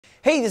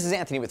Hey, this is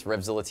Anthony with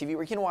RevZilla TV,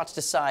 where you can watch,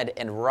 decide,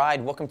 and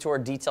ride. Welcome to our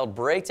detailed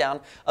breakdown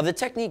of the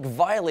Teknic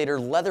Violator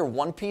leather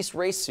one-piece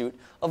race suit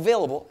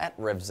available at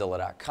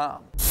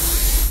RevZilla.com.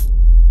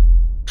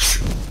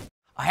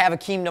 I have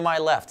Akeem to my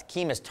left.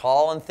 Akeem is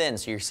tall and thin,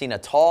 so you're seeing a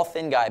tall,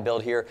 thin guy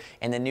build here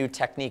in the new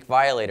Teknic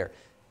Violator.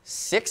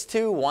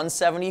 6'2",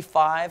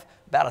 175,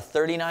 about a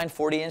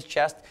 39-40-inch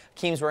chest.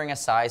 Akeem's wearing a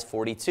size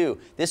 42.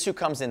 This suit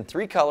comes in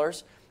 3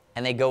 colors,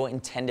 and they go in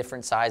 10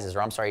 different sizes,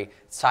 or I'm sorry,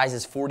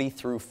 sizes 40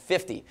 through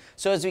 50.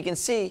 So as we can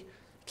see,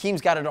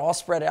 Akeem's got it all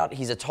spread out.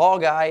 He's a tall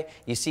guy.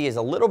 You see he has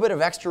a little bit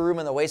of extra room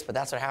in the waist, but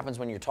that's what happens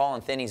when you're tall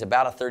and thin. He's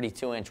about a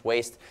 32-inch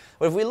waist.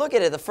 But if we look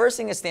at it, the first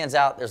thing that stands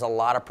out, there's a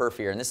lot of perf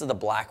here, and this is the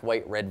black,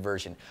 white, red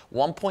version.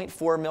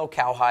 1.4 mil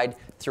cowhide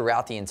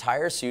throughout the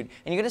entire suit,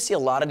 and you're going to see a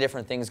lot of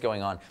different things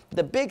going on. But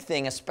the big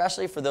thing,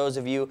 especially for those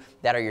of you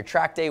that are your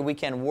track day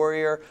weekend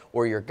warrior,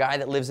 or your guy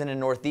that lives in the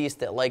Northeast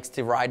that likes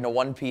to ride in a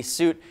one-piece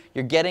suit,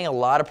 you're getting a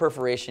lot of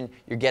perforation.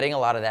 You're getting a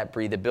lot of that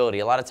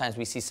breathability. A lot of times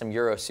we see some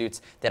Euro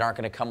suits that aren't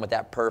going to come with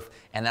that perf,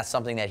 and that's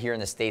something that here in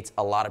the States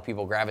a lot of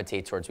people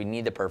gravitate towards. We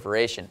need the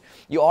perforation.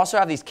 You also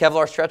have these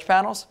Kevlar stretch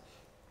panels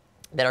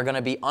that are going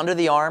to be under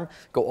the arm,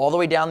 go all the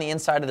way down the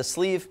inside of the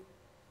sleeve,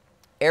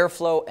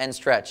 airflow and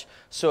stretch.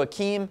 So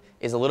Akeem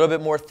is a little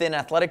bit more thin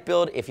athletic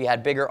build. If you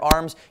had bigger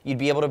arms, you'd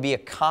be able to be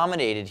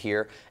accommodated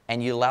here,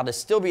 and you're allowed to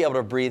still be able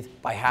to breathe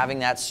by having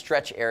that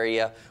stretch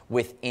area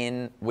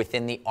within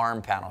the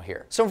arm panel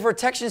here. So from a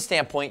protection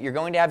standpoint, you're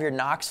going to have your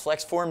KNOX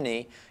flex form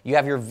knee. You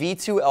have your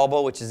V2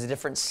 elbow, which is a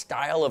different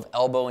style of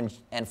elbow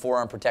and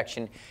forearm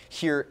protection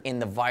here in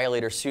the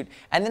Violator suit.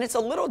 And then it's a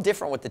little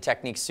different with the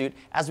Teknic suit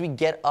as we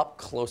get up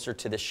closer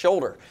to the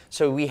shoulder.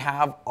 So we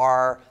have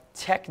our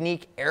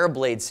Teknic Air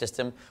Blade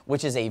system,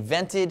 which is a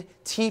vented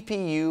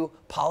TPU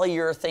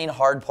polyurethane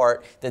hard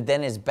part that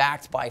then is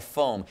backed by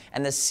foam.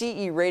 And the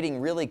CE rating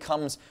really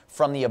comes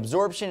from the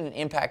absorption and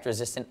impact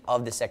resistance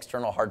of this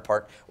external hard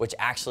part, which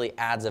actually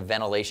adds a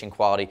ventilation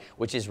quality,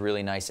 which is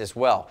really nice as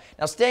well.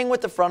 Now, staying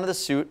with the front of the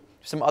suit,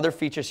 some other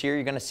features here,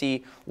 you're going to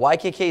see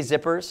YKK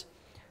zippers.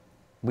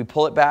 We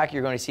pull it back,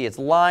 you're going to see it's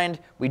lined.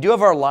 We do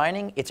have our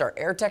lining. It's our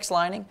Airtex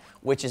lining,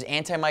 which is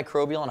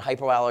antimicrobial and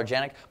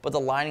hypoallergenic, but the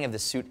lining of the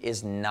suit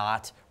is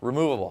not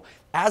removable.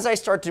 As I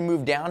start to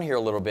move down here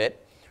a little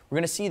bit, we're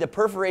going to see the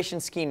perforation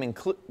scheme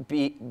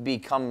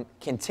become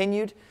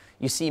continued.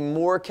 You see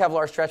more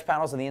Kevlar stretch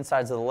panels on the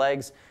insides of the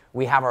legs.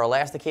 We have our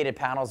elasticated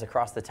panels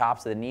across the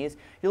tops of the knees.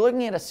 You're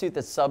looking at a suit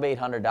that's sub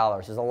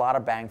 $800. There's a lot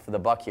of bang for the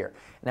buck here.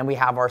 And then we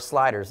have our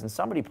sliders, and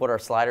somebody put our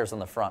sliders on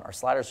the front. Our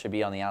sliders should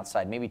be on the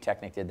outside. Maybe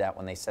Teknic did that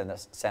when they sent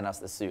us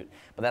the suit,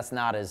 but that's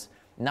not as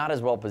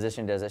well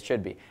positioned as it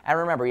should be. And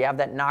remember, you have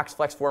that KNOX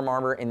flex form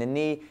armor in the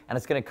knee, and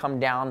it's going to come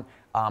down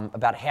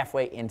about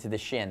halfway into the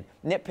shin.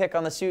 Nitpick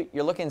on the suit,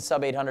 you're looking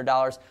sub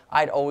 $800.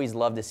 I'd always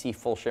love to see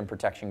full shin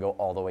protection go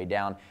all the way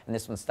down, and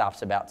this one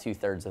stops about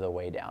 2/3 of the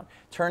way down.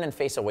 Turn and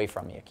face away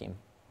from me, Akeem.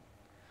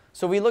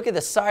 So we look at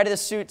the side of the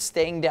suit,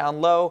 staying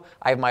down low.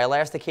 I have my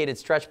elasticated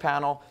stretch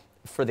panel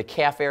for the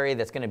calf area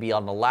that's going to be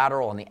on the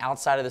lateral on the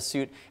outside of the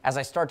suit. As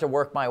I start to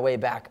work my way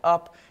back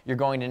up, you're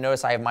going to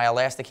notice I have my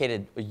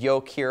elasticated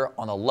yoke here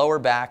on the lower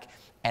back.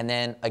 And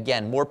then,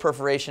 again, more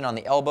perforation on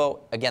the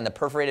elbow. Again, the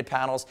perforated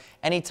panels.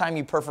 Anytime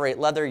you perforate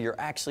leather, you're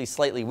actually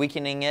slightly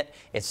weakening it.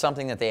 It's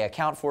something that they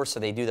account for, so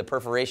they do the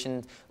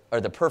perforation or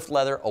the perf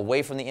leather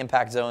away from the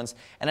impact zones.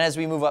 And as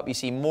we move up, you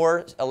see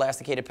more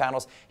elasticated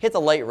panels. Hit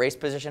the light race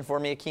position for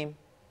me, Akeem.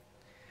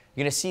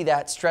 You're going to see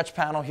that stretch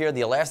panel here,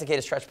 the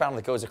elasticated stretch panel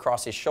that goes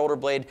across his shoulder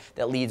blade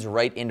that leads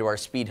right into our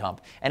speed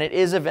hump. And it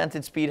is a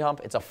vented speed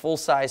hump. It's a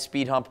full-size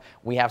speed hump.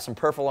 We have some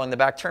perf along the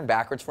back. Turn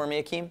backwards for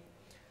me, Akeem.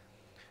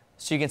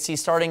 So you can see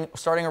starting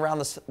around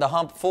the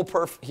hump, full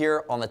perf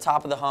here on the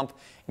top of the hump,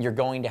 you're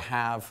going to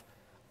have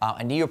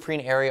a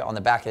neoprene area on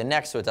the back of the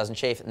neck so it doesn't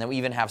chafe, and then we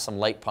even have some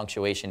light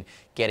punctuation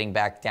getting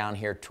back down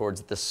here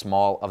towards the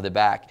small of the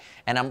back.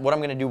 And what I'm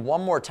going to do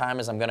one more time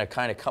is I'm going to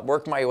kind of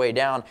work my way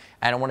down,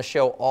 and I want to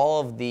show all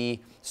of the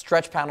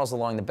stretch panels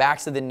along the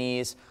backs of the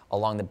knees,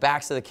 along the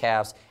backs of the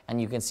calves, and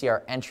you can see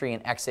our entry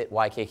and exit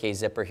YKK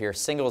zipper here,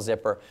 single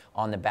zipper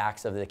on the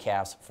backs of the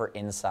calves for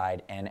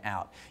inside and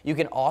out. You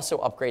can also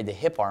upgrade the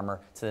hip armor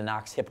to the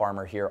KNOX hip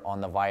armor here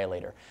on the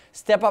Violator.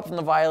 Step up from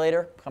the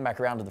Violator, come back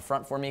around to the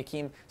front for me,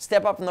 Akeem.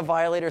 Step up from the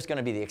Violator is going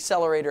to be the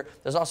Accelerator.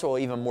 There's also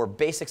an even more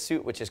basic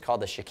suit, which is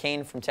called the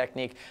Chicane from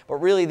Teknic, but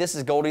really this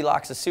is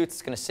Goldilocks of suits.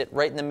 It's going to sit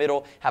right in the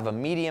middle, have a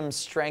medium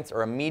strength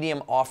or a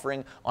medium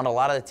offering on a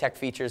lot of the tech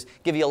features,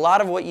 give you a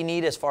lot of what you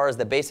need as far as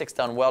the basics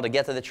done well to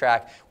get to the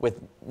track.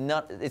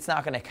 It's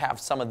not going to have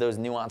some of those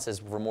nuances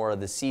for more of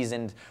the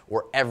seasoned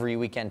or every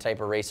weekend type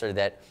of racer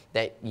that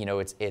you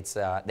know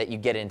that you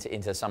get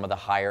into some of the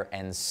higher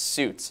end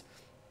suits.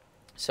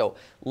 So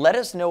let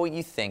us know what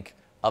you think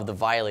of the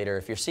Violator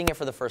if you're seeing it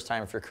for the first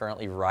time, if you're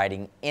currently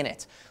riding in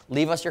it.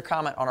 Leave us your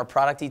comment on our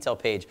product detail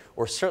page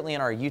or certainly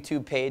on our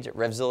YouTube page at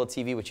RevZilla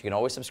TV, which you can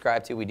always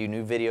subscribe to. We do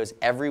new videos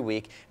every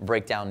week and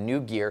break down new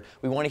gear.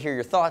 We want to hear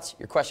your thoughts,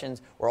 your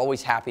questions. We're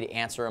always happy to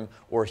answer them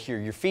or hear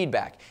your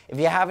feedback. If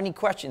you have any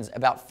questions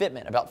about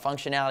fitment, about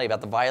functionality,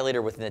 about the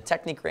Violator within the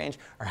Teknic range,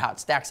 or how it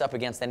stacks up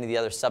against any of the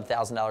other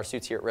sub-$1,000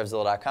 suits here at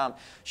RevZilla.com,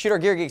 shoot our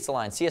Gear Geeks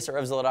line, see us at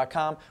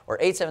RevZilla.com or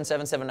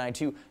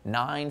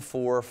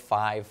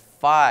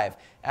 877-792-9455.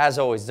 As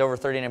always, it's over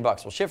 $39.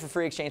 We'll ship for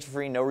free, exchange for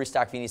free, no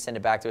restock fee, you need to send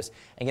it back to us, and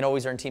you can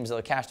always earn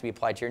TeamZilla cash to be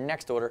applied to your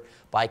next order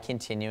by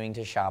continuing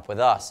to shop with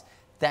us.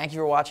 Thank you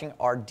for watching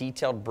our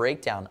detailed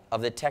breakdown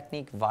of the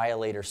Teknic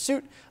Violator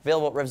suit,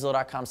 available at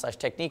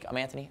RevZilla.com/Teknic. I'm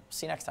Anthony.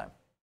 See you next time.